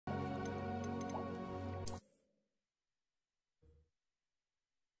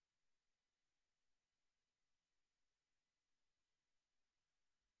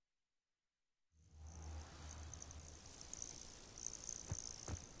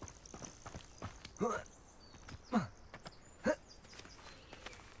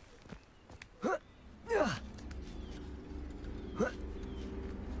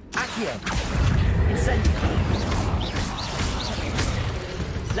Accio. Incendio.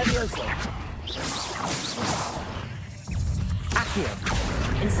 Levioso. Accio.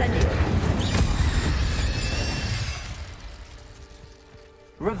 Incendio.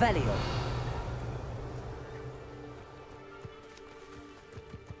 Revelio.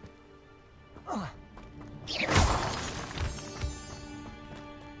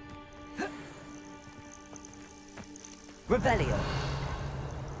 Revelio.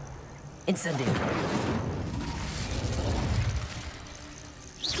 Incendio.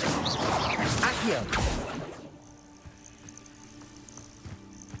 Accio.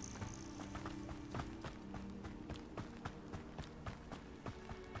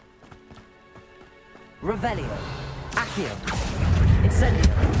 Revelio. Accio.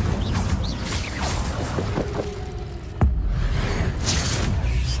 Incendio.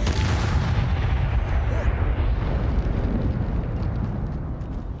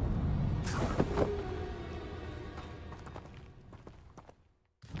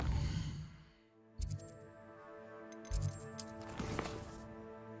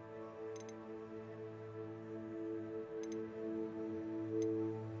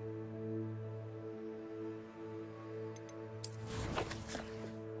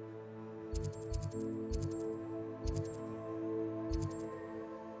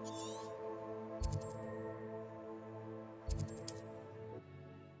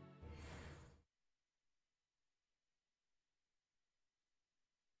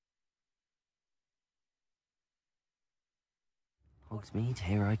 Hogsmeade,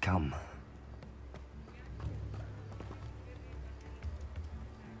 here I come.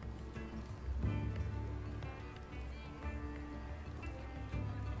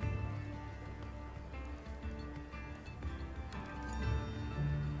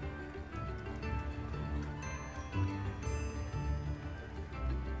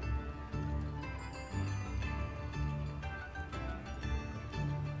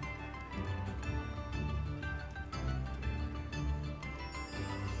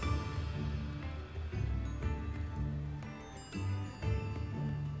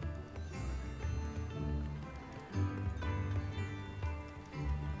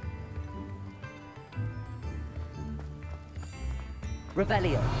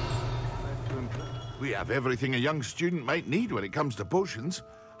 Revelio. We have everything a young student might need when it comes to potions.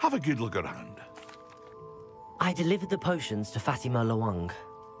 Have a good look around. I delivered the potions to Fatima Lawang.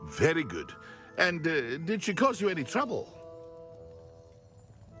 Very good. And did she cause you any trouble?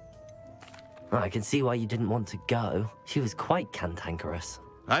 I can see why you didn't want to go. She was quite cantankerous.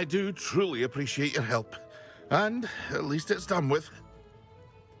 I do truly appreciate your help. And at least it's done with.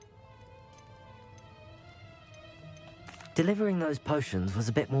 Delivering those potions was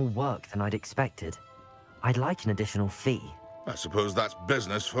a bit more work than I'd expected. I'd like an additional fee. I suppose that's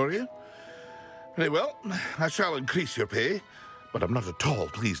business for you. Very well, I shall increase your pay, but I'm not at all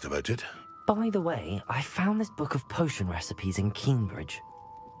pleased about it. By the way, I found this book of potion recipes in Cambridge.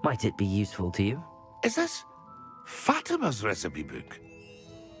 Might it be useful to you? Is this Fatima's recipe book?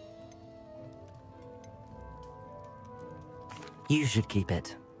 You should keep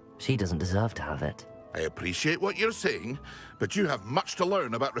it. She doesn't deserve to have it. I appreciate what you're saying, but you have much to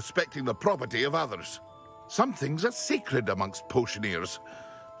learn about respecting the property of others. Some things are sacred amongst potioneers.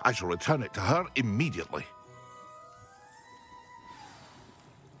 I shall return it to her immediately.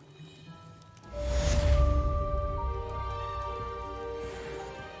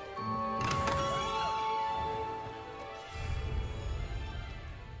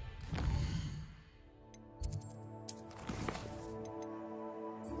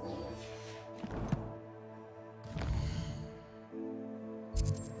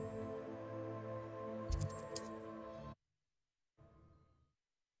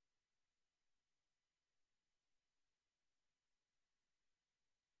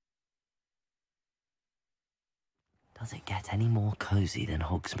 Does it get any more cozy than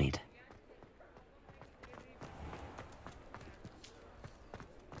Hogsmeade?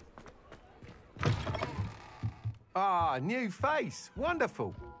 Ah, new face.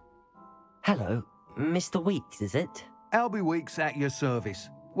 Wonderful. Hello, Mr. Weeks, is it? Albie Weeks at your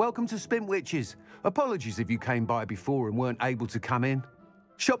service. Welcome to Spintwitches. Apologies if you came by before and weren't able to come in.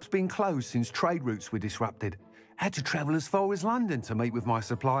 Shop's been closed since trade routes were disrupted. Had to travel as far as London to meet with my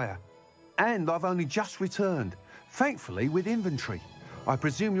supplier. And I've only just returned, thankfully with inventory. I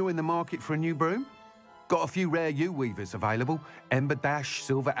presume you're in the market for a new broom? Got a few rare yew weavers available. Ember Dash,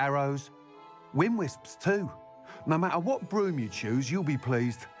 Silver Arrows. Wind Wisps too. No matter what broom you choose, you'll be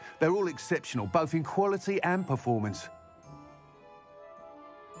pleased. They're all exceptional, both in quality and performance.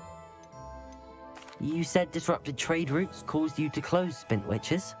 You said disrupted trade routes caused you to close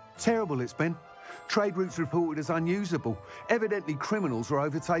Spintwitches? Terrible it's been. Trade routes reported as unusable. Evidently criminals were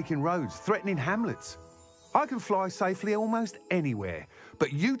overtaking roads, threatening hamlets. I can fly safely almost anywhere,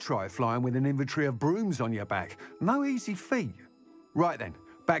 but you try flying with an inventory of brooms on your back. No easy feat. Right then,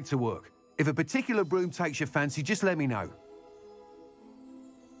 back to work. If a particular broom takes your fancy, just let me know.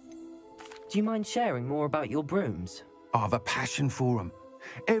 Do you mind sharing more about your brooms? I have a passion for them.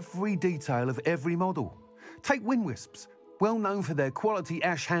 Every detail of every model. Take wind wisps, well known for their quality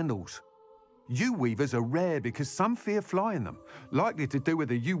ash handles. Yew weavers are rare because some fear flying them, likely to do with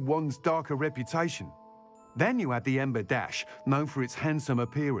the yew wand's darker reputation. Then you have the Ember Dash, known for its handsome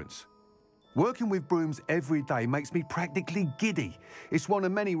appearance. Working with brooms every day makes me practically giddy. It's one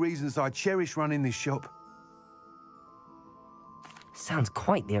of many reasons I cherish running this shop. Sounds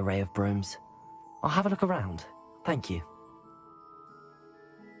quite the array of brooms. I'll have a look around. Thank you.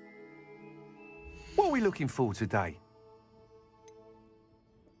 What are we looking for today?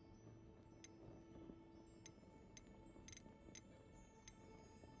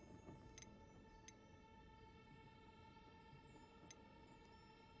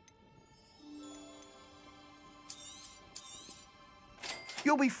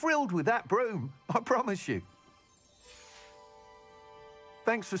 You'll be thrilled with that broom, I promise you.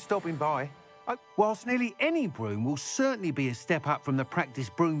 Thanks for stopping by. Whilst nearly any broom will certainly be a step up from the practice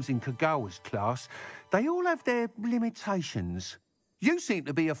brooms in Kagawa's class, they all have their limitations. You seem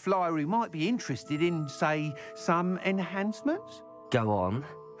to be a flyer who might be interested in, say, some enhancements? Go on.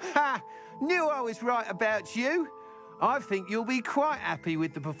 Ha! Knew I was right about you. I think you'll be quite happy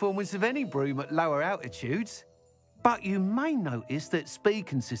with the performance of any broom at lower altitudes. But you may notice that speed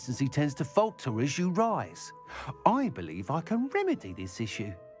consistency tends to falter as you rise. I believe I can remedy this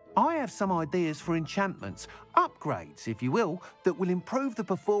issue. I have some ideas for enchantments, upgrades, if you will, that will improve the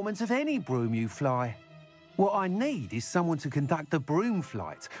performance of any broom you fly. What I need is someone to conduct a broom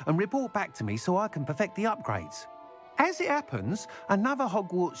flight and report back to me so I can perfect the upgrades. As it happens, another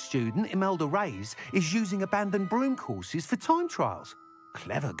Hogwarts student, Imelda Reyes, is using abandoned broom courses for time trials.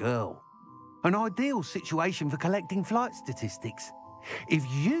 Clever girl. An ideal situation for collecting flight statistics. If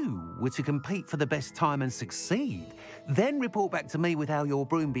you were to compete for the best time and succeed, then report back to me with how your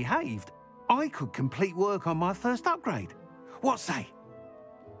broom behaved, I could complete work on my first upgrade. What say?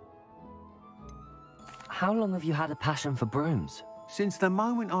 How long have you had a passion for brooms? Since the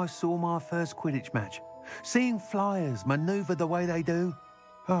moment I saw my first Quidditch match. Seeing flyers manoeuvre the way they do.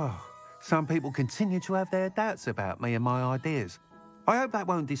 Oh, some people continue to have their doubts about me and my ideas. I hope that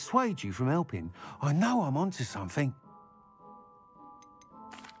won't dissuade you from helping. I know I'm onto something.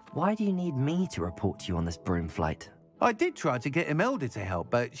 Why do you need me to report to you on this broom flight? I did try to get Imelda to help,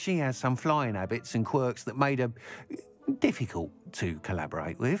 but she has some flying habits and quirks that made her difficult to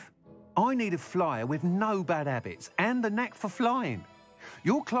collaborate with. I need a flyer with no bad habits and the knack for flying.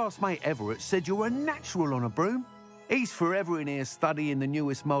 Your classmate Everett said you're a natural on a broom. He's forever in here studying the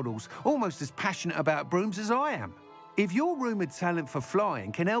newest models, almost as passionate about brooms as I am. If your rumoured talent for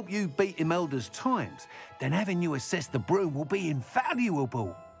flying can help you beat Imelda's times, then having you assess the broom will be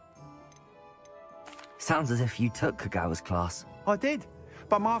invaluable. Sounds as if you took Kagawa's class. I did,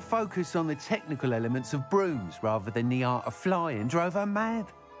 but my focus on the technical elements of brooms rather than the art of flying drove her mad.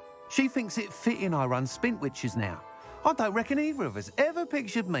 She thinks it fitting I run Spintwitches now. I don't reckon either of us ever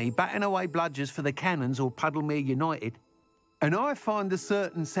pictured me batting away bludgers for the Cannons or Puddlemere United. And I find a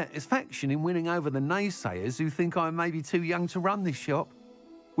certain satisfaction in winning over the naysayers who think I may be too young to run this shop.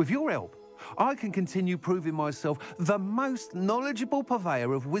 With your help, I can continue proving myself the most knowledgeable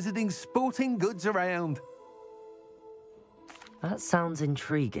purveyor of wizarding sporting goods around. That sounds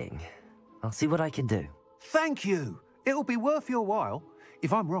intriguing. I'll see what I can do. Thank you. It'll be worth your while.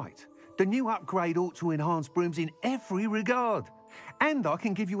 If I'm right, the new upgrade ought to enhance brooms in every regard. And I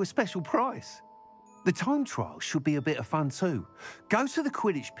can give you a special price. The time trial should be a bit of fun too. Go to the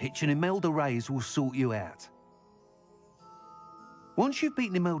Quidditch pitch and Imelda Reyes will sort you out. Once you've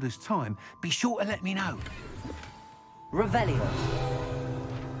beaten Imelda's time, be sure to let me know. Revelio.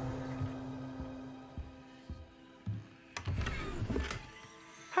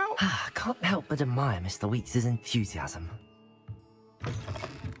 How? I can't help but admire Mr. Weeks' enthusiasm.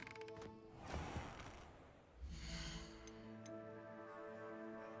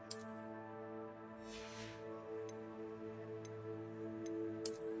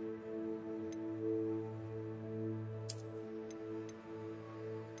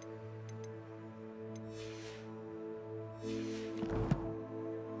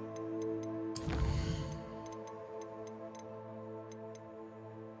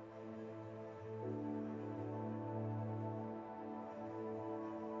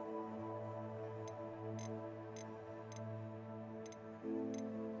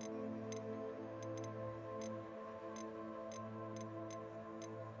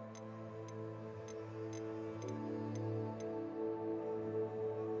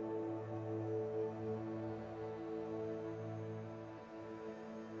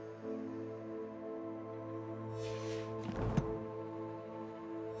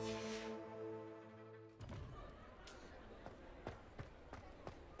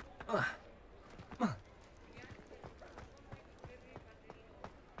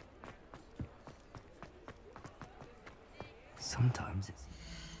 sometimes it's...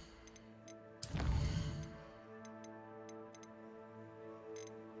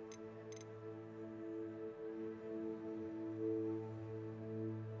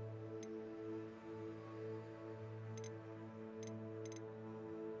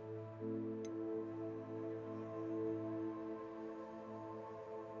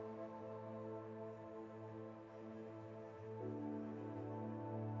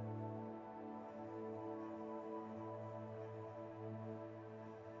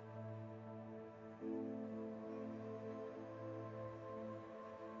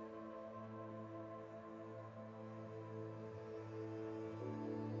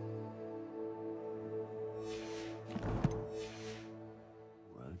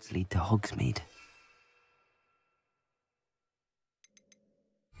 Roads lead to Hogsmeade.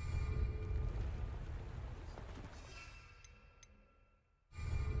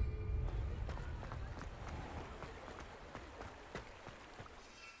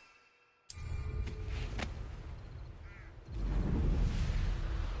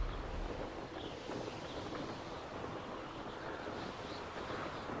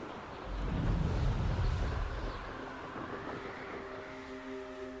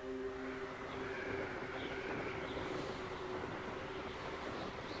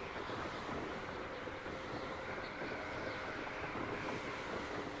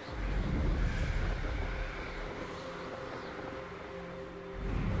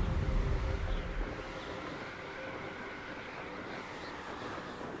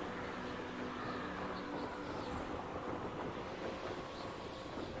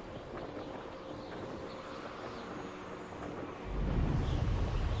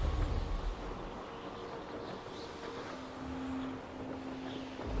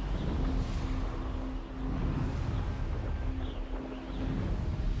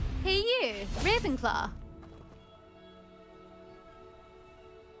 Hey you, Ravenclaw.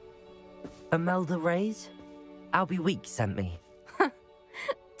 Imelda Reyes? Albie Weeks sent me.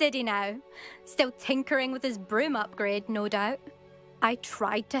 Did he now? Still tinkering with his broom upgrade, no doubt. I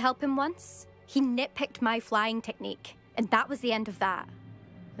tried to help him once. He nitpicked my flying technique, and that was the end of that.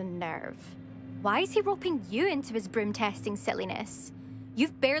 The nerve. Why is he roping you into his broom testing silliness?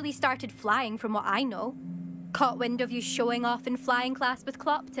 You've barely started flying from what I know. Caught wind of you showing off in flying class with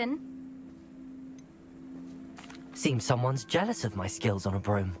Clopton. Seems someone's jealous of my skills on a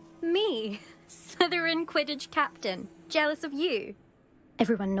broom. Me? Slytherin Quidditch captain. Jealous of you?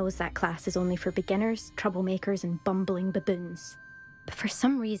 Everyone knows that class is only for beginners, troublemakers, and bumbling baboons. But for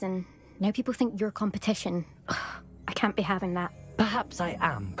some reason, now people think you're competition. Ugh, I can't be having that. Perhaps I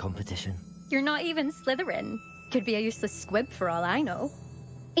am competition. You're not even Slytherin. Could be a useless squib for all I know.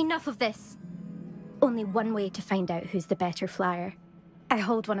 Enough of this. Only one way to find out who's the better flyer. I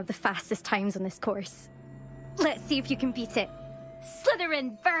hold one of the fastest times on this course. Let's see if you can beat it.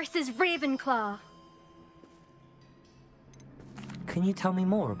 Slytherin versus Ravenclaw. Can you tell me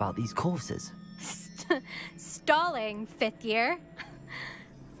more about these courses? Stalling, fifth year.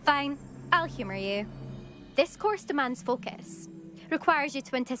 Fine, I'll humor you. This course demands focus. Requires you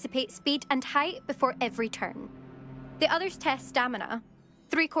to anticipate speed and height before every turn. The others test stamina.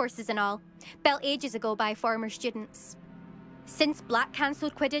 3 courses in all, built ages ago by former students. Since Black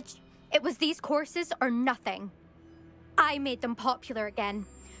cancelled Quidditch, it was these courses or nothing. I made them popular again,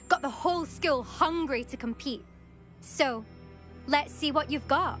 got the whole school hungry to compete. So, let's see what you've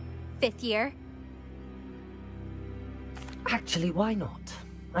got, fifth year. Actually, why not?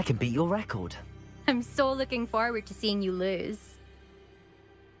 I can beat your record. I'm so looking forward to seeing you lose.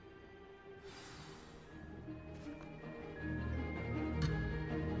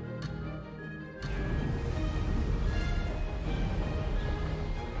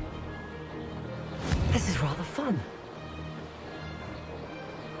 This is rather fun.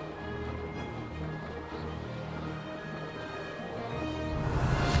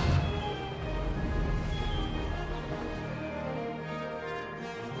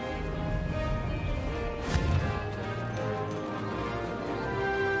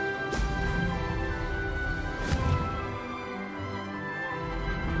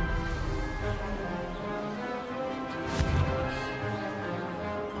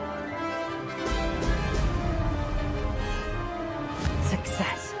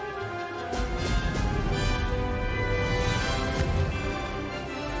 Success.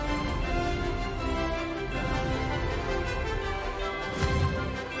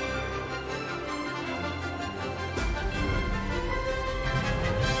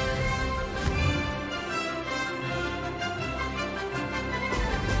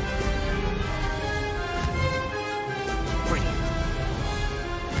 Brilliant.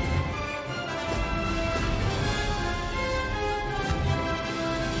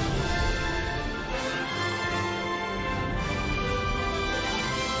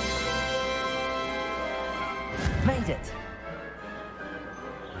 made it.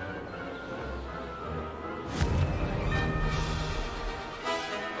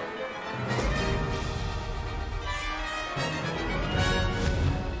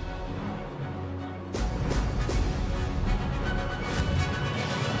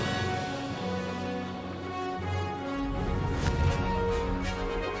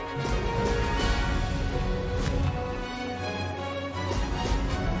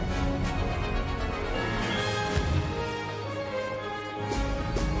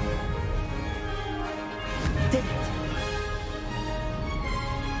 Did it.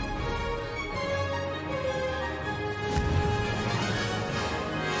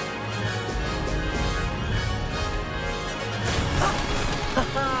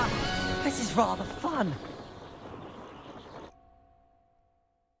 This is rather fun.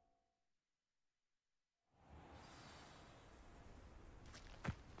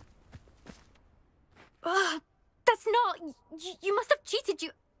 That's not... You must have cheated,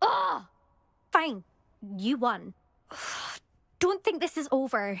 you... Ugh! Fine. You won. Don't think this is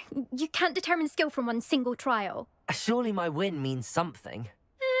over. You can't determine skill from one single trial. Surely my win means something.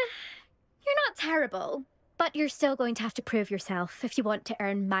 You're not terrible, but you're still going to have to prove yourself if you want to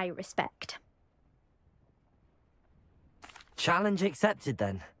earn my respect. Challenge accepted,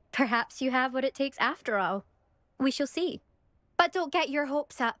 then. Perhaps you have what it takes after all. We shall see. But don't get your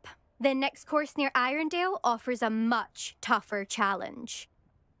hopes up. The next course near Irondale offers a much tougher challenge.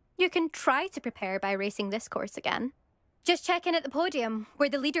 You can try to prepare by racing this course again. Just check in at the podium, where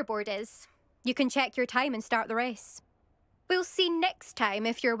the leaderboard is. You can check your time and start the race. We'll see next time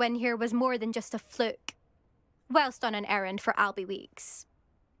if your win here was more than just a fluke. Whilst on an errand for Albie Weeks.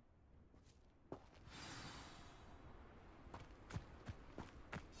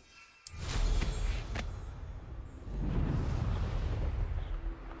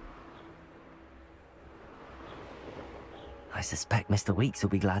 I suspect Mr. Weeks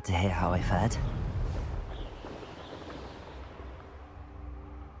will be glad to hear how I fared.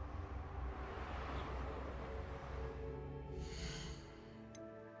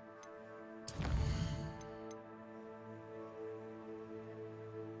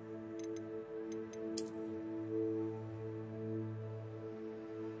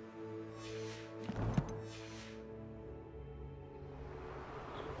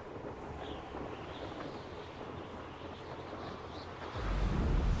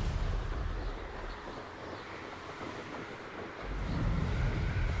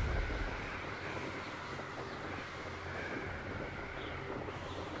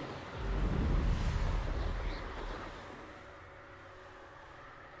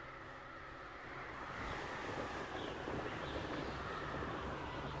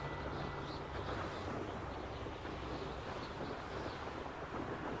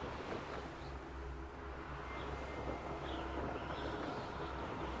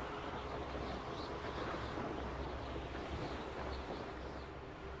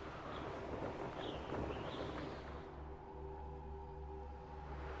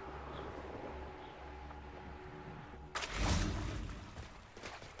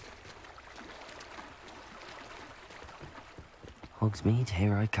 Hogsmeade,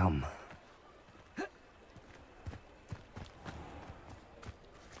 here I come.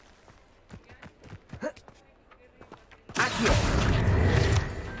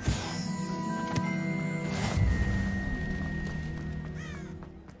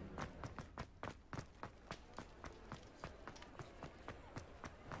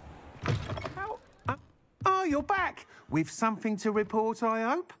 Oh, you're back! With something to report, I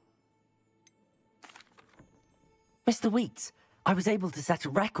hope? Mr. Weeks, I was able to set a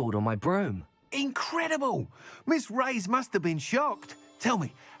record on my broom. Incredible! Miss Reyes must have been shocked. Tell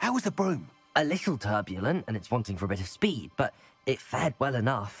me, how was the broom? A little turbulent, and it's wanting for a bit of speed, but it fared well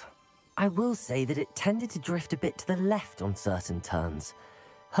enough. I will say that it tended to drift a bit to the left on certain turns.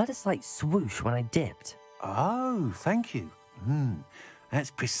 Heard a slight swoosh when I dipped. Oh, thank you.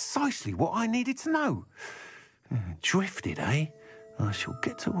 That's precisely what I needed to know. Drifted, eh? I shall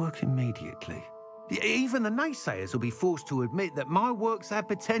get to work immediately. Even the naysayers will be forced to admit that my work's had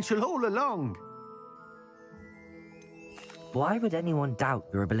potential all along. Why would anyone doubt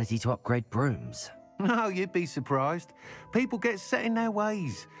your ability to upgrade brooms? Oh, you'd be surprised. People get set in their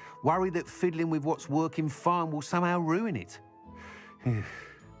ways, worry that fiddling with what's working fine will somehow ruin it.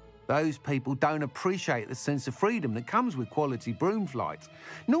 Those people don't appreciate the sense of freedom that comes with quality broom flight,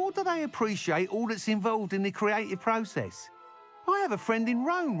 nor do they appreciate all that's involved in the creative process. I have a friend in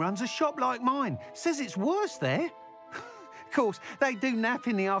Rome runs a shop like mine, says it's worse there. Of course, they do nap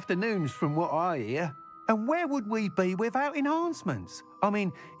in the afternoons from what I hear. And where would we be without enhancements? I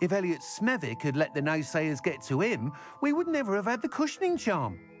mean, if Elliot Smethwick had let the naysayers get to him, we would never have had the cushioning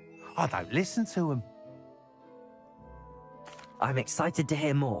charm. I don't listen to him. I'm excited to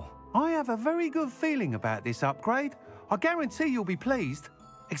hear more. I have a very good feeling about this upgrade. I guarantee you'll be pleased.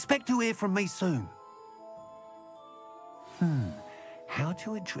 Expect to hear from me soon. How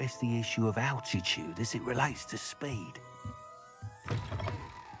to address the issue of altitude as it relates to speed?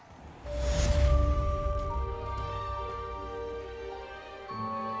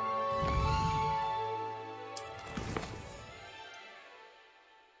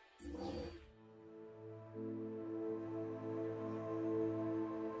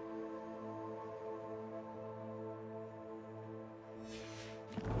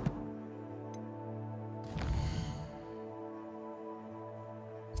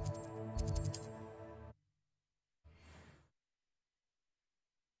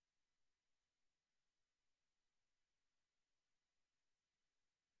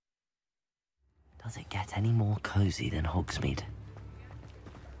 Does it get any more cozy than Hogsmeade?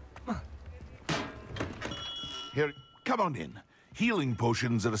 Here, come on in. Healing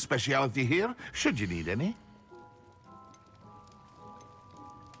potions are a speciality here, should you need any.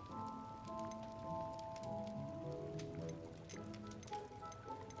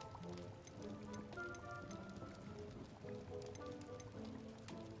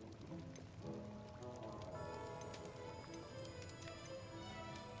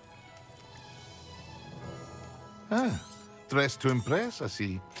 Ah, dressed to impress, I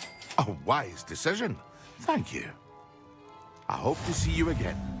see. A wise decision. Thank you. I hope to see you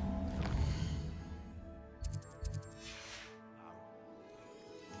again.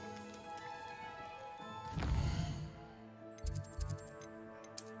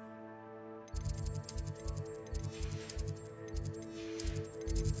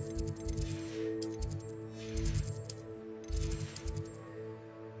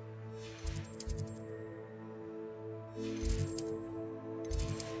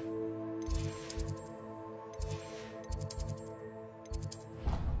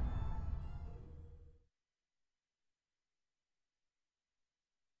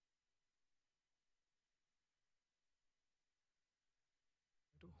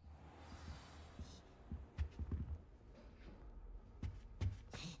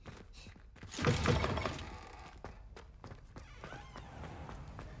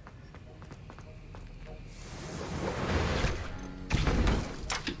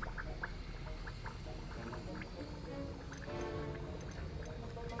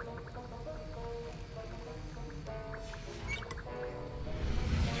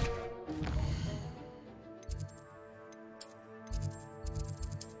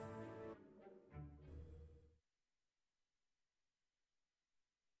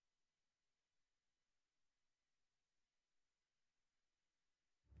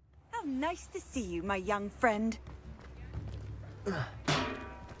 How nice to see you, my young friend.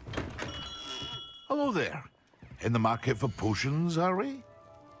 Hello there. In the market for potions, are we?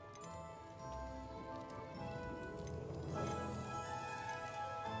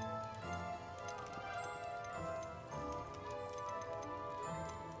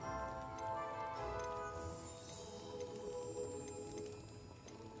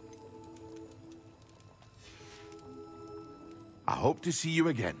 I hope to see you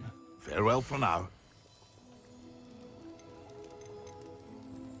again. Farewell for now.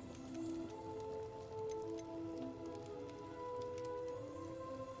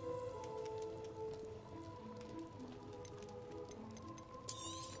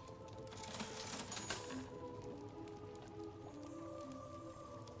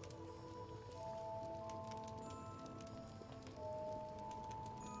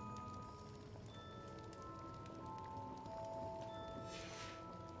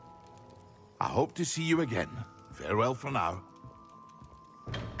 I hope to see you again. Farewell for now.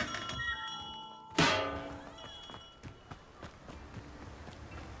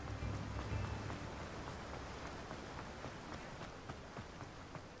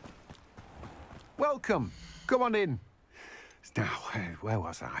 Welcome. Come on in. Now, where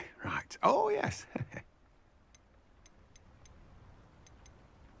was I? Right. Oh, yes.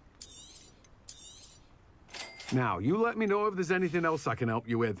 Now, you let me know if there's anything else I can help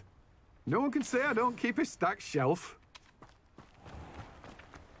you with. No one can say I don't keep a stacked shelf.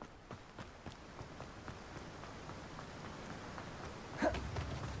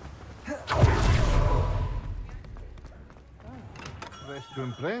 Dressed to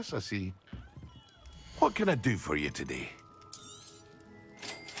impress, I see. What can I do for you today?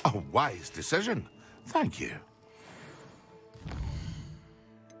 A wise decision. Thank you.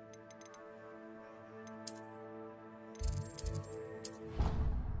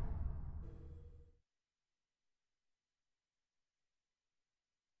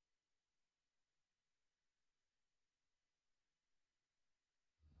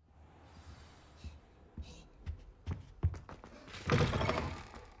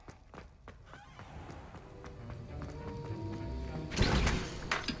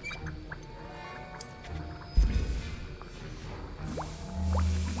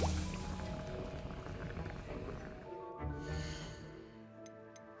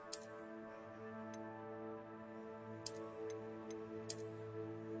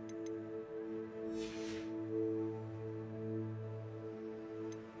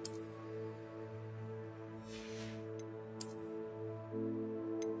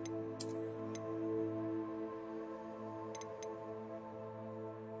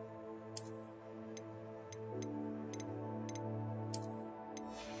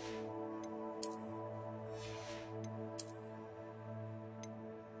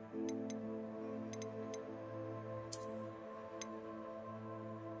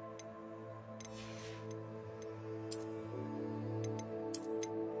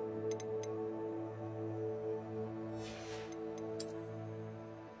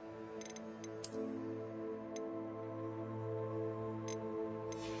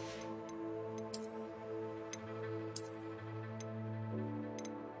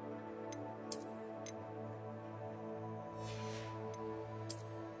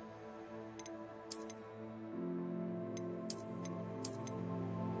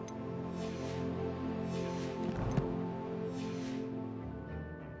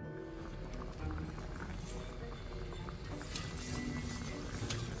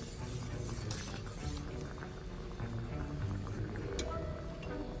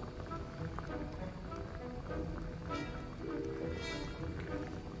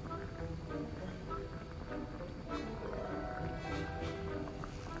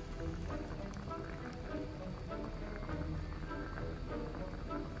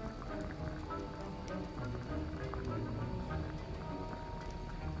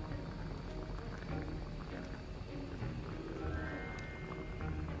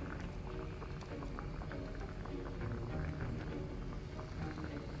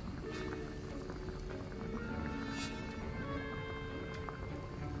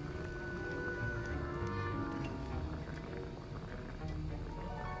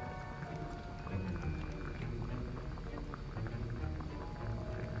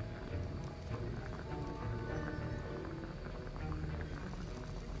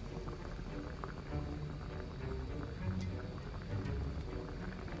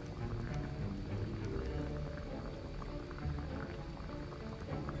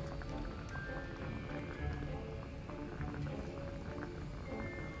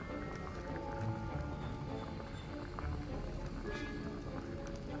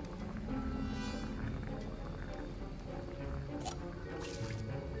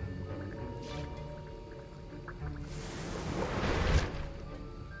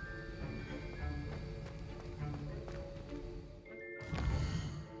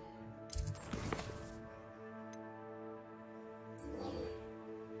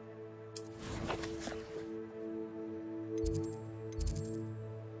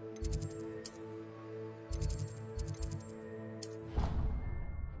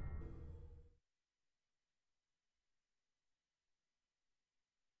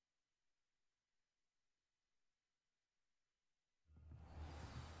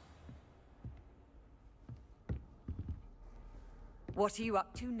 What are you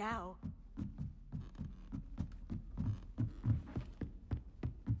up to now?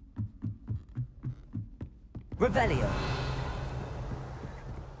 Revelio.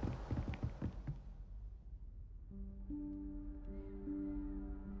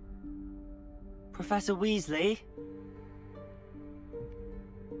 Professor Weasley?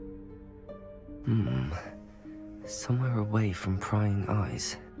 Somewhere away from prying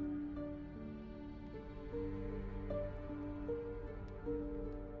eyes.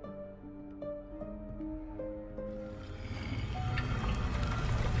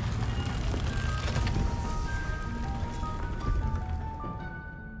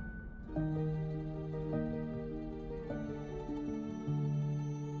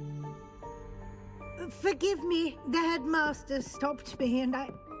 Forgive me, the headmaster stopped me and I...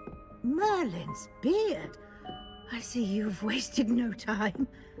 Merlin's beard. I see you've wasted no time.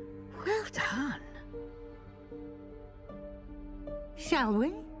 Well done. Shall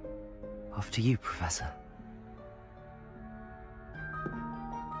we? Off to you, Professor.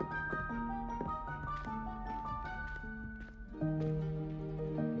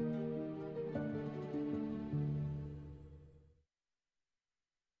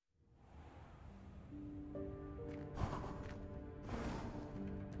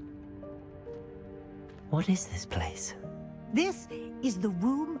 What is this place? This is the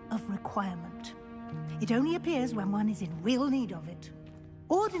Room of Requirement. It only appears when one is in real need of it.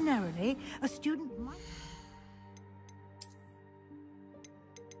 Ordinarily, a student might...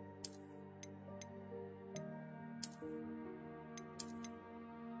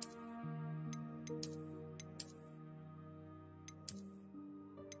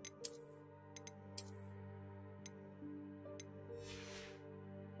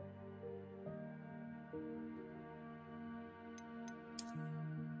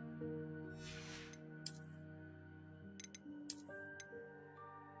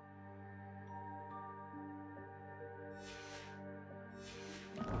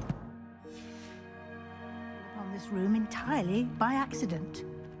 this room entirely by accident,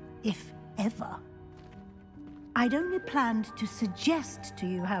 if ever. I'd only planned to suggest to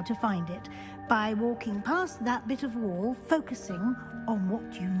you how to find it by walking past that bit of wall, focusing on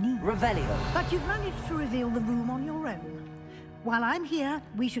what you need. Revelio. But you've managed to reveal the room on your own. While I'm here,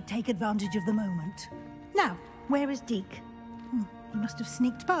 we should take advantage of the moment. Now, where is Deke? He must have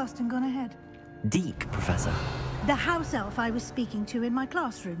sneaked past and gone ahead. Deke, Professor. The house elf I was speaking to in my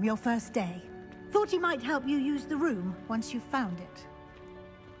classroom your first day. Thought he might help you use the room once you found it.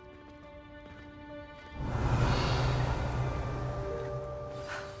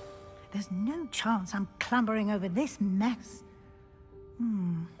 There's no chance I'm clambering over this mess.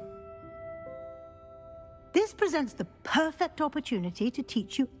 This presents the perfect opportunity to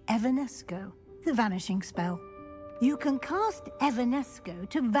teach you Evanesco, the vanishing spell. You can cast Evanesco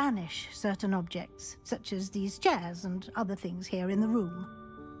to vanish certain objects, such as these chairs and other things here in the room.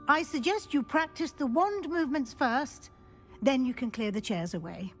 I suggest you practice the wand movements first, then you can clear the chairs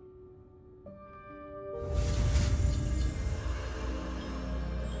away.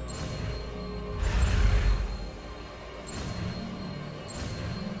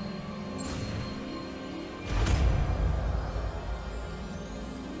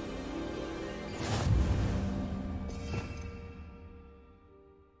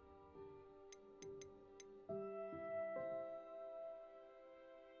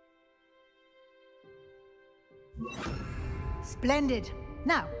 Splendid.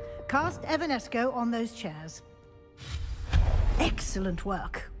 Now, cast Evanesco on those chairs. Excellent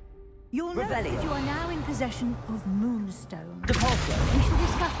work. You'll note that you are now in possession of Moonstone. Depulso. We shall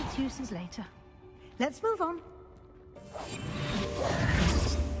discuss its uses later. Let's move on.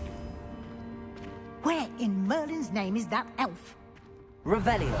 Where in Merlin's name is that elf?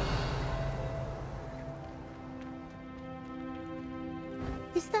 Revelio.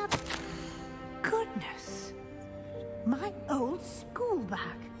 Is that... Goodness. My old school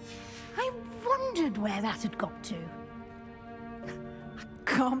bag. I wondered where that had got to. I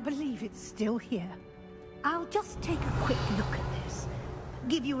can't believe it's still here. I'll just take a quick look at this.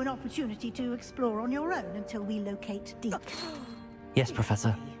 Give you an opportunity to explore on your own until we locate Deke. Yes,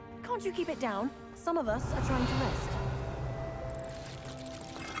 Professor. Can't you keep it down? Some of us are trying to rest.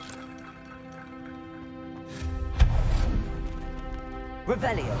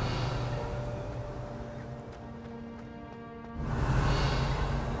 Revelio.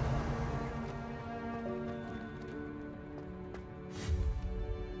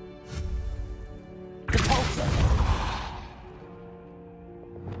 Depulso.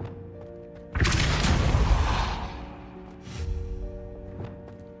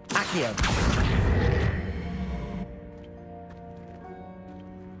 Accio.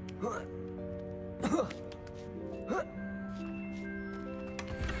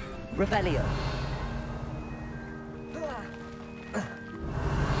 Revelio.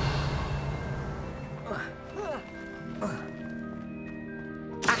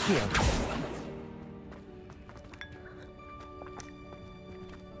 Accio.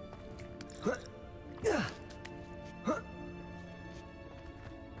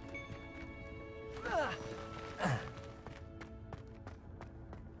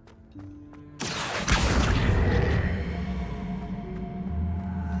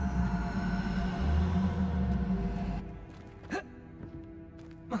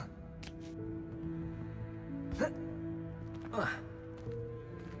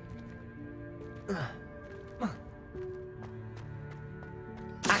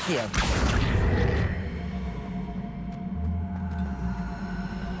 Accio.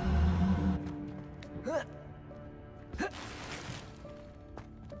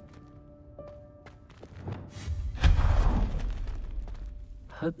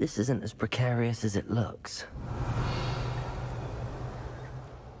 Hope this isn't as precarious as it looks.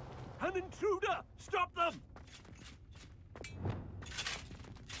 An intruder! Stop them!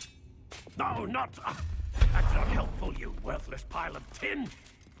 No, not... that's not helpful, you worthless pile of tin!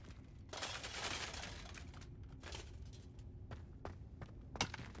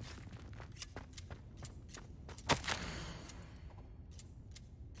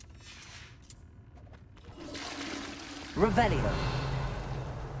 Revelio.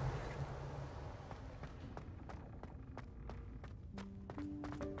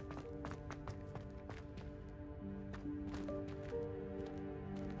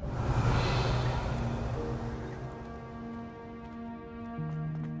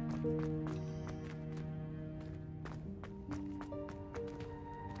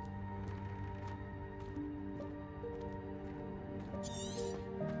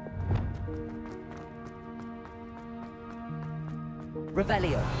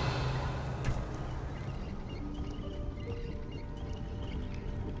 Revelio.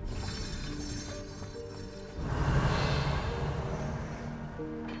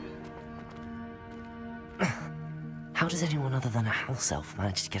 How does anyone other than a house elf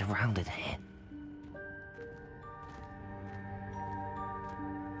manage to get around in here?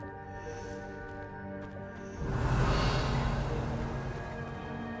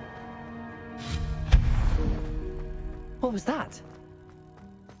 What was that?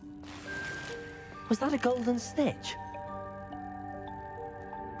 Was that a golden snitch?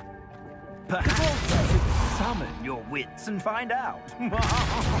 Perhaps I should summon your wits and find out.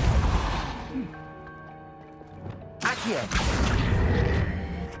 Accio.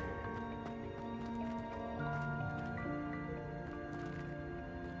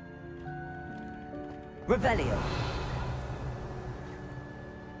 Revelio.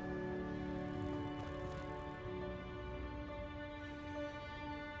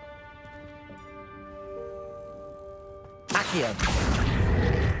 Accio.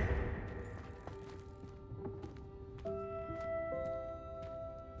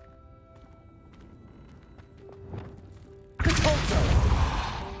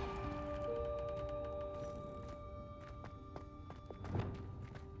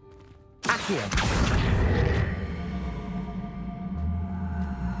 Accio.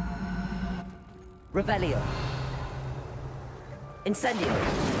 Revelio. Incendio.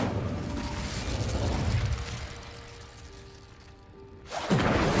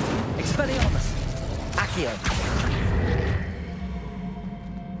 Expelliarmus. Accio.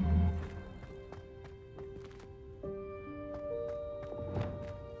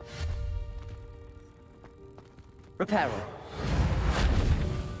 Reparo.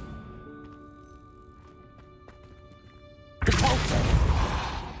 Depulso.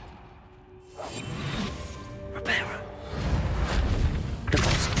 Reparo.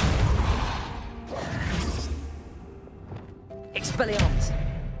 Depulso. Expelliarmus.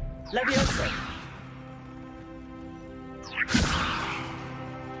 Levioso.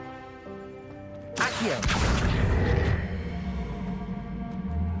 Accio.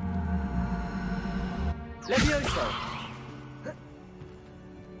 Levioso.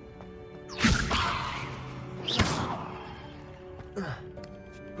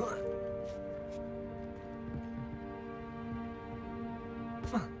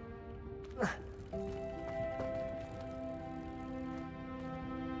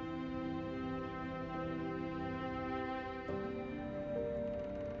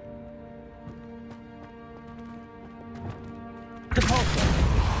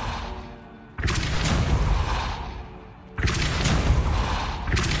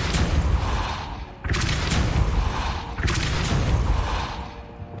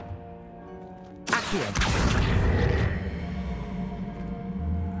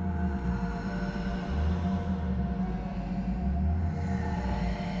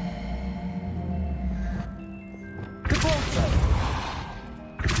 Repulsor!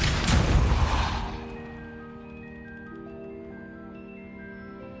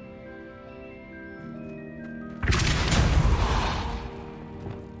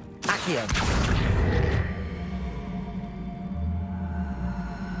 Accio!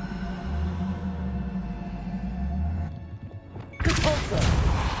 Repulsor!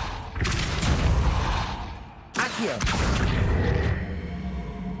 Accio!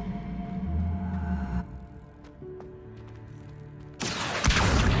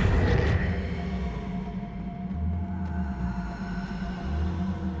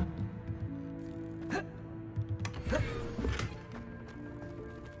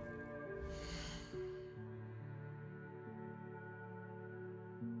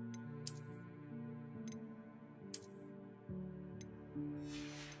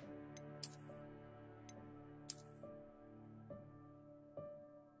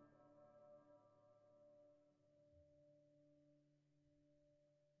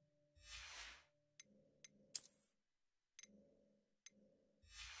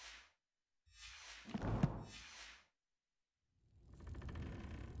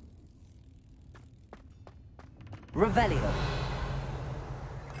 Revelio.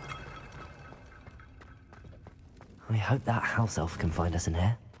 I hope that house elf can find us in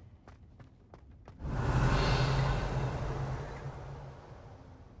here.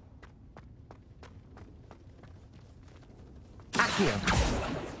 Accio.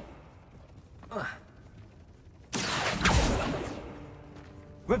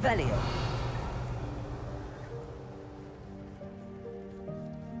 Revelio.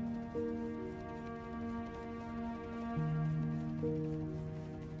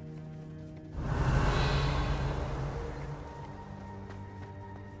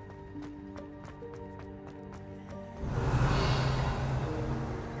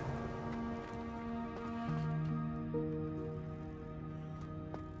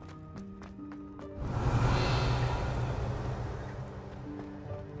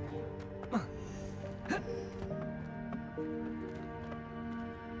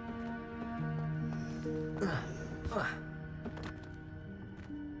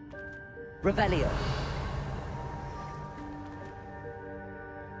 Revelio.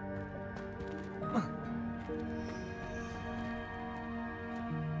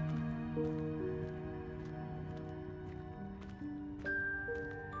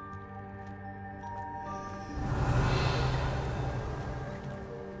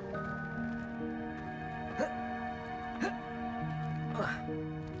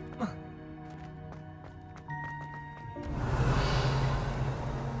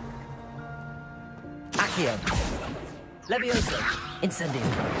 Accio. Levioso. Incendio.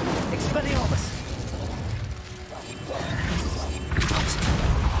 Expelliarmus.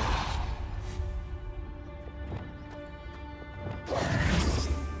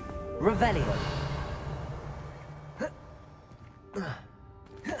 Revelio.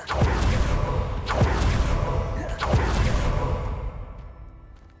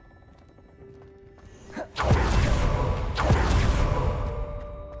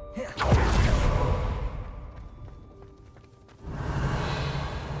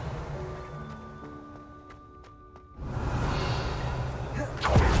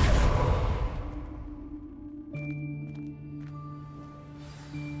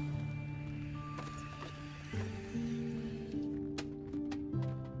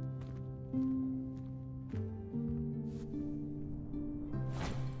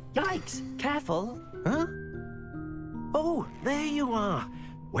 Yikes! Careful! Huh? Oh, there you are.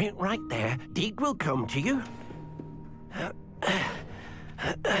 Wait right there. Deeg will come to you.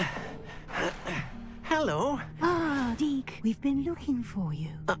 Hello. Ah, Deek, we've been looking for you.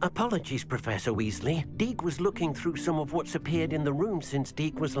 Apologies, Professor Weasley. Deeg was looking through some of what's appeared in the room since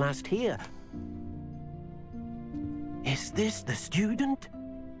Deeg was last here. Is this the student?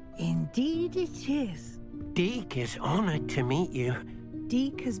 Indeed it is. Deeg is honored to meet you.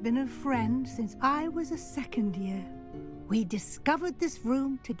 Deek has been a friend since I was a second year. We discovered this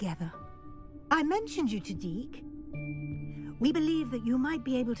room together. I mentioned you to Deek. We believe that you might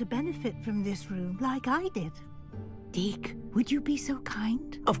be able to benefit from this room like I did. Deek, would you be so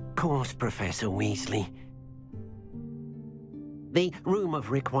kind? Of course, Professor Weasley. The Room of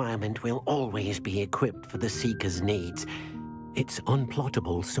Requirement will always be equipped for the Seeker's needs. It's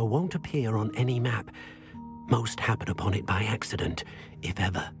unplottable, so won't appear on any map. Most happen upon it by accident, if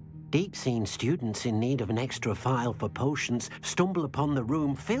ever. Deek's seen students in need of an extra file for potions stumble upon the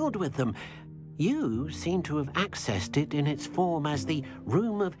room filled with them. You seem to have accessed it in its form as the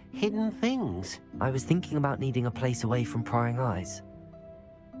Room of Hidden Things. I was thinking about needing a place away from prying eyes.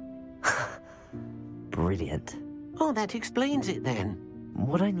 Brilliant. Oh, that explains it then.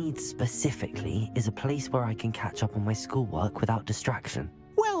 What I need specifically is a place where I can catch up on my schoolwork without distraction.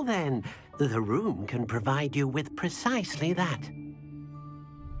 Well then, the room can provide you with precisely that.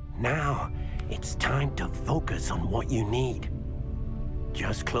 Now, it's time to focus on what you need.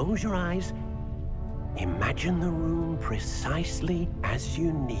 Just close your eyes. Imagine the room precisely as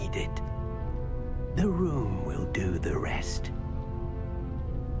you need it. The room will do the rest.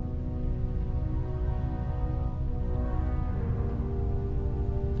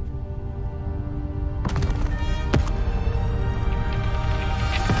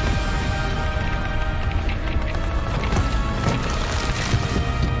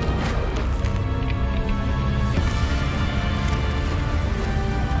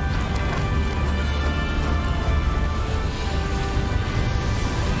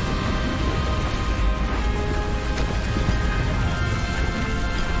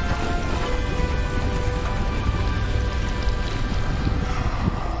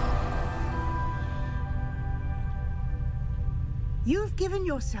 You've given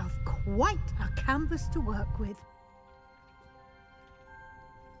yourself quite a canvas to work with.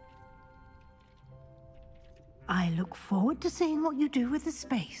 I look forward to seeing what you do with the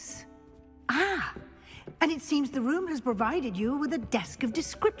space. Ah, and it seems the room has provided you with a desk of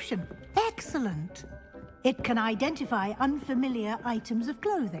description. Excellent. It can identify unfamiliar items of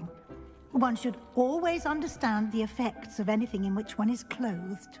clothing. One should always understand the effects of anything in which one is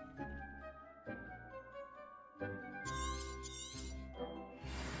clothed.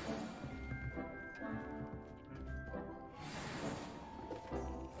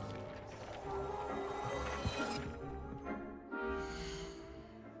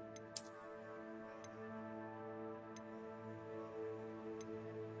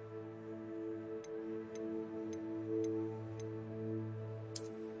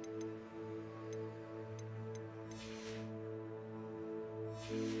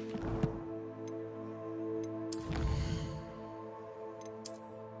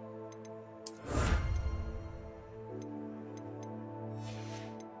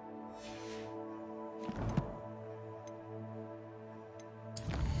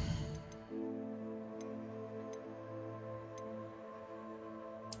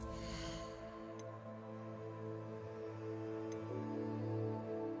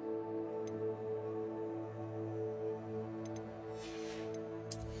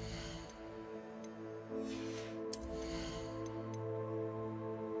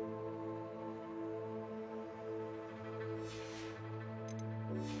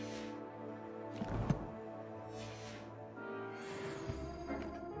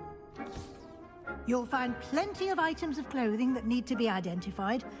 You'll find plenty of items of clothing that need to be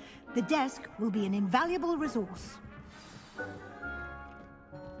identified. The desk will be an invaluable resource.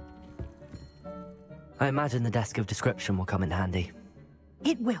 I imagine the desk of description will come in handy.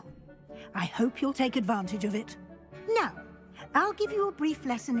 It will. I hope you'll take advantage of it. Now, I'll give you a brief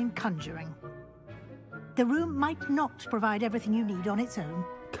lesson in conjuring. The room might not provide everything you need on its own.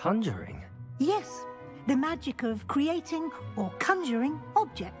 Conjuring? Yes, the magic of creating or conjuring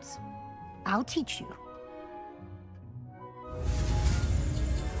objects. I'll teach you.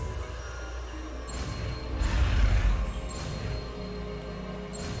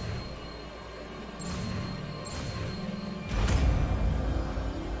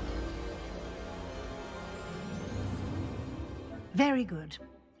 Very good.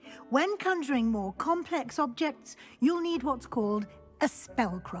 When conjuring more complex objects, you'll need what's called a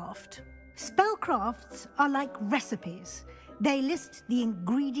spellcraft. Spellcrafts are like recipes. They list the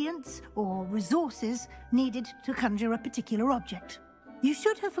ingredients or resources needed to conjure a particular object. You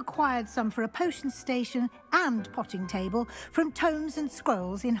should have acquired some for a potion station and potting table from tomes and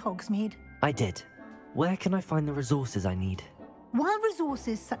scrolls in Hogsmeade. I did. Where can I find the resources I need? While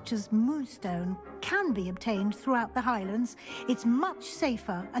resources such as moonstone can be obtained throughout the Highlands, it's much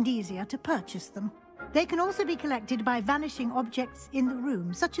safer and easier to purchase them. They can also be collected by vanishing objects in the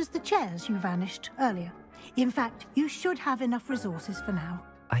room, such as the chairs you vanished earlier. In fact, you should have enough resources for now.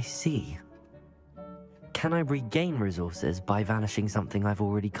 I see. Can I regain resources by vanishing something I've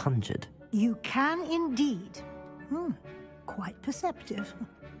already conjured? You can indeed. Quite perceptive.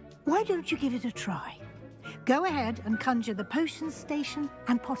 Why don't you give it a try? Go ahead and conjure the potion station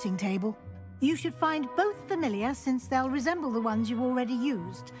and potting table. You should find both familiar, since they'll resemble the ones you've already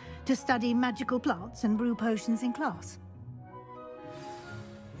used to study magical plants and brew potions in class.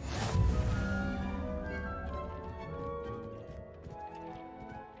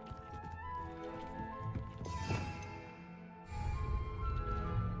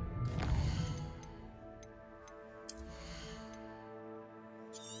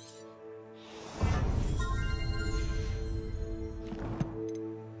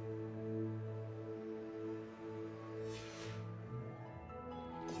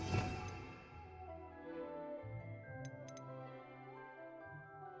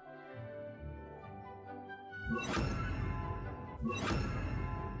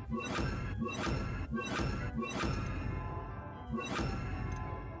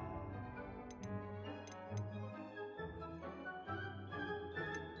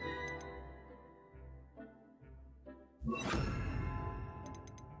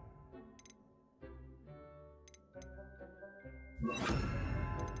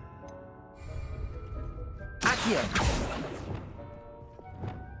 Accio!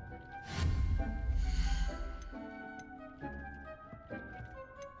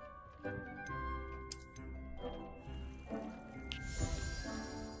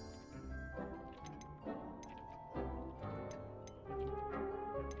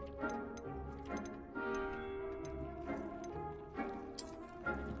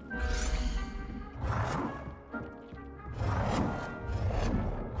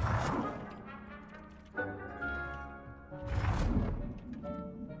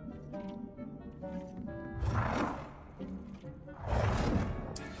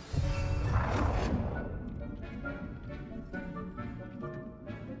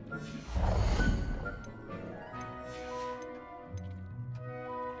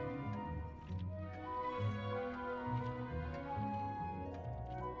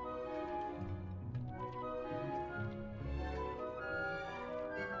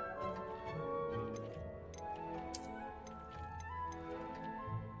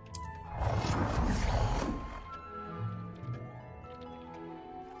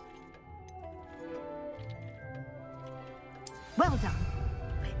 Well done.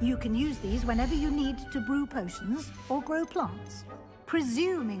 You can use these whenever you need to brew potions or grow plants.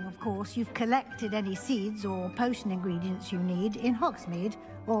 Presuming, of course, you've collected any seeds or potion ingredients you need in Hogsmeade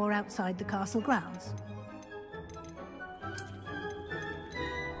or outside the castle grounds.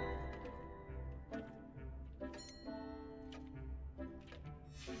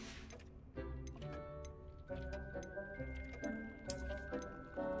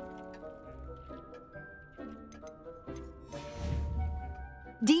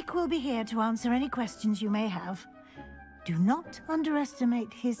 Deek will be here to answer any questions you may have. Do not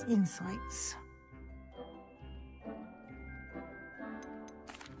underestimate his insights.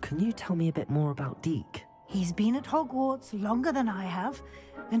 Can you tell me a bit more about Deek? He's been at Hogwarts longer than I have,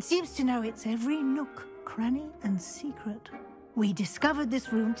 and seems to know its every nook, cranny, and secret. We discovered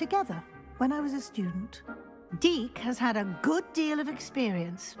this room together when I was a student. Deek has had a good deal of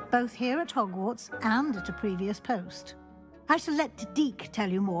experience, both here at Hogwarts and at a previous post. I shall let Deek tell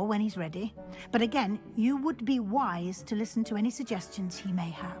you more when he's ready, but again, you would be wise to listen to any suggestions he may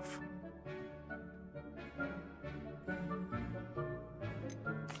have.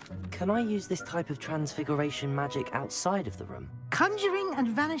 Can I use this type of transfiguration magic outside of the room? Conjuring and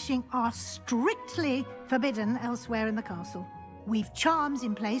vanishing are strictly forbidden elsewhere in the castle. We've charms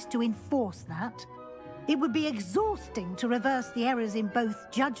in place to enforce that. It would be exhausting to reverse the errors in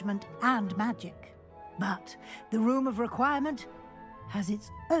both judgment and magic. But the Room of Requirement has its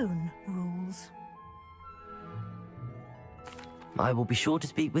own rules. I will be sure to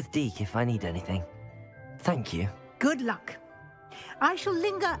speak with Deek if I need anything. Thank you. Good luck. I shall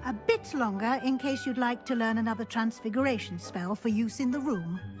linger a bit longer in case you'd like to learn another transfiguration spell for use in the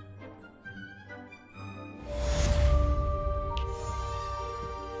room.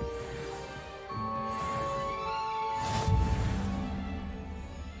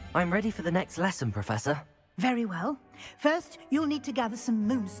 I'm ready for the next lesson, Professor. Very well. First, you'll need to gather some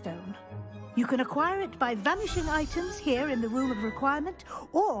moonstone. You can acquire it by vanishing items here in the Room of Requirement,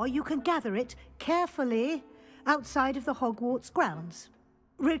 or you can gather it carefully outside of the Hogwarts grounds.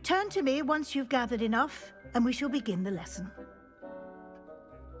 Return to me once you've gathered enough, and we shall begin the lesson.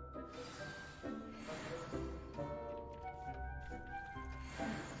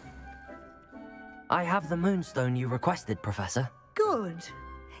 I have the moonstone you requested, Professor. Good.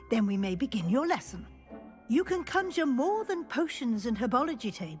 Then we may begin your lesson. You can conjure more than potions and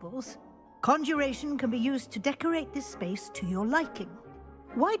herbology tables. Conjuration can be used to decorate this space to your liking.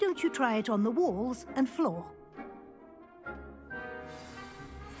 Why don't you try it on the walls and floor?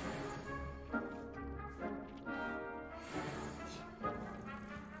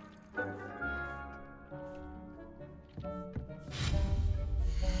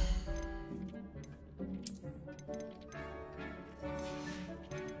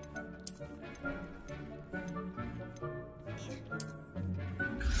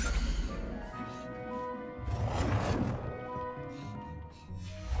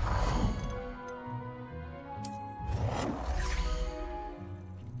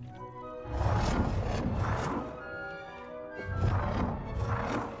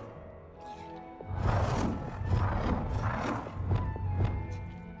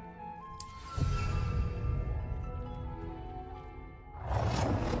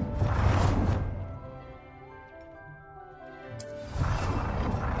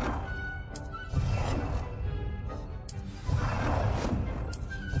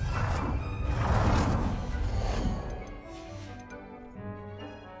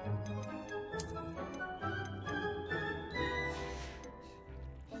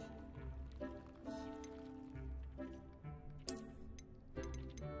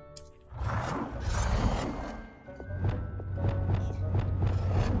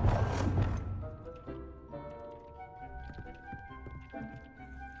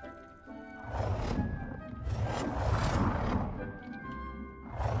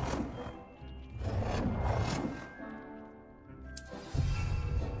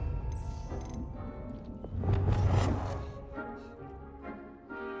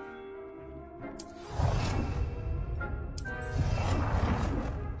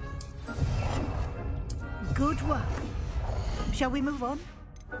 Good work. Shall we move on?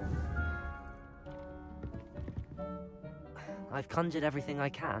 I've conjured everything I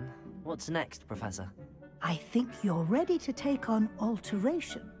can. What's next, Professor? I think you're ready to take on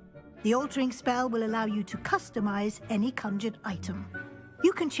alteration. The altering spell will allow you to customize any conjured item.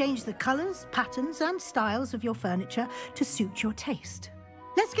 You can change the colors, patterns, and styles of your furniture to suit your taste.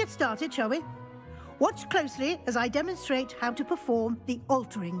 Let's get started, shall we? Watch closely as I demonstrate how to perform the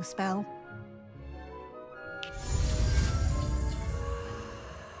altering spell.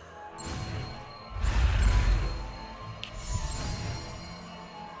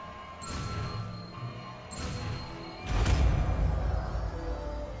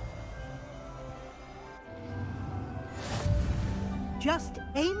 Just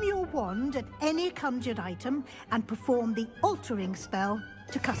aim your wand at any conjured item and perform the altering spell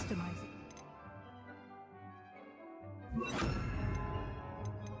to customize it.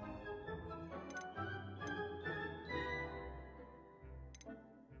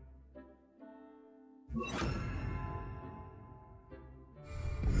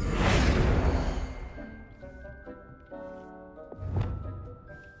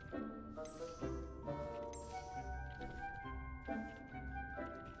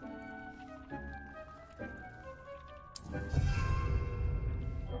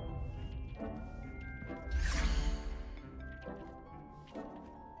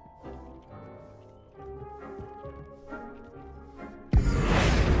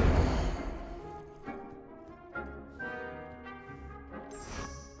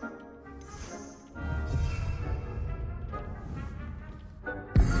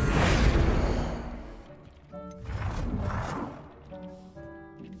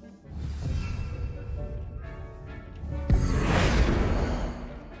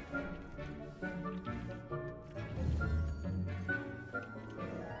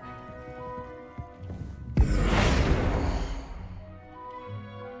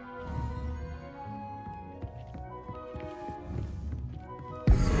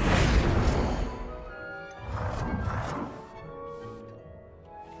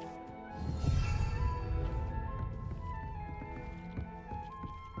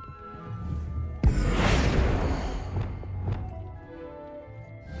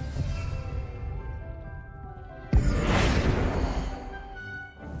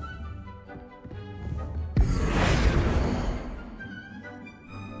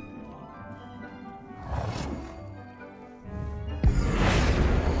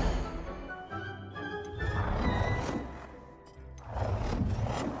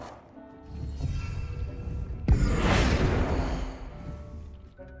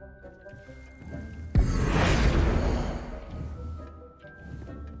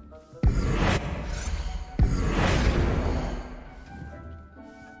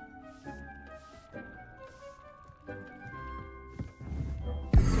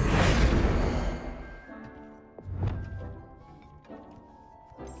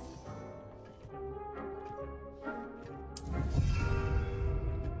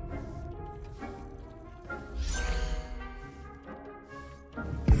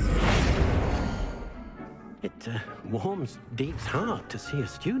 It warms Deek's heart to see a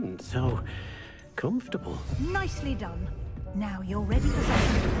student so comfortable. Nicely done. Now you're ready for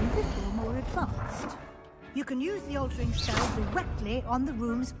something a little more advanced. You can use the altering spell directly on the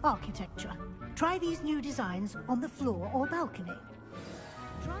room's architecture. Try these new designs on the floor or balcony.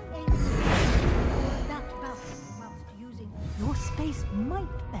 Try aiming at that balcony whilst using... Your space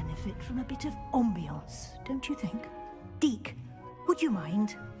might benefit from a bit of ambiance, don't you think? Deek, would you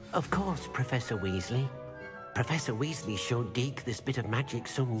mind? Of course, Professor Weasley. Professor Weasley showed Deek this bit of magic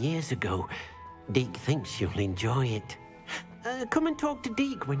some years ago. Deek thinks you'll enjoy it. Come and talk to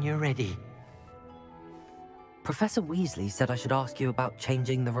Deek when you're ready. Professor Weasley said I should ask you about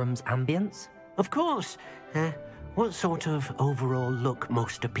changing the room's ambience? Of course. What sort of overall look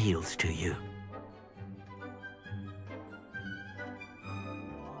most appeals to you?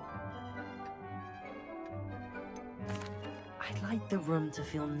 I'd like the room to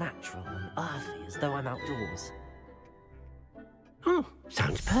feel natural and earthy, as though I'm outdoors. Oh,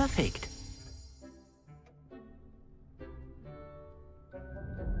 sounds perfect.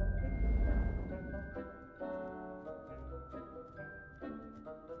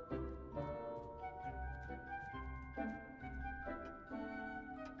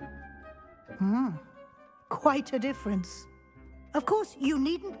 Quite a difference. Of course, you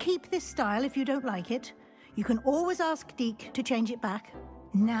needn't keep this style if you don't like it. You can always ask Deek to change it back.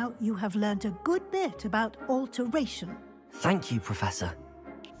 Now you have learnt a good bit about alteration. Thank you, Professor.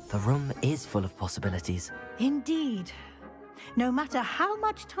 The room is full of possibilities. Indeed. No matter how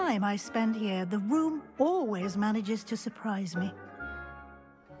much time I spend here, the room always manages to surprise me.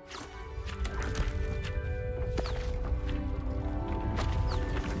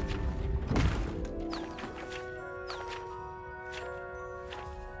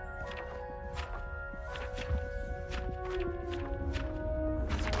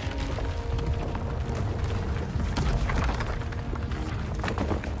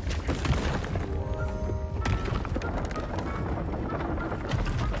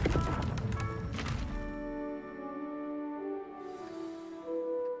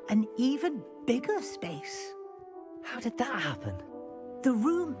 An even bigger space. How did that happen? The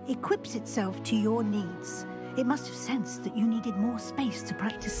room equips itself to your needs. It must have sensed that you needed more space to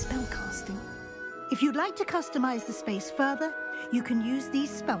practice spellcasting. If you'd like to customize the space further, you can use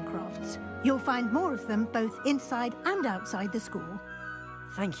these spellcrafts. You'll find more of them both inside and outside the school.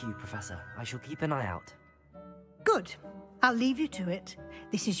 Thank you, Professor. I shall keep an eye out. Good. I'll leave you to it.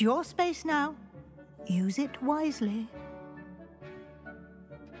 This is your space now. Use it wisely.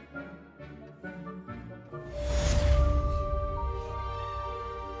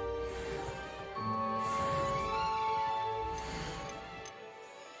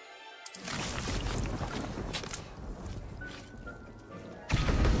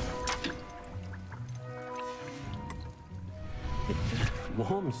 It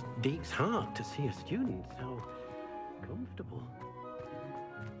warms Deke's heart to see a student so comfortable.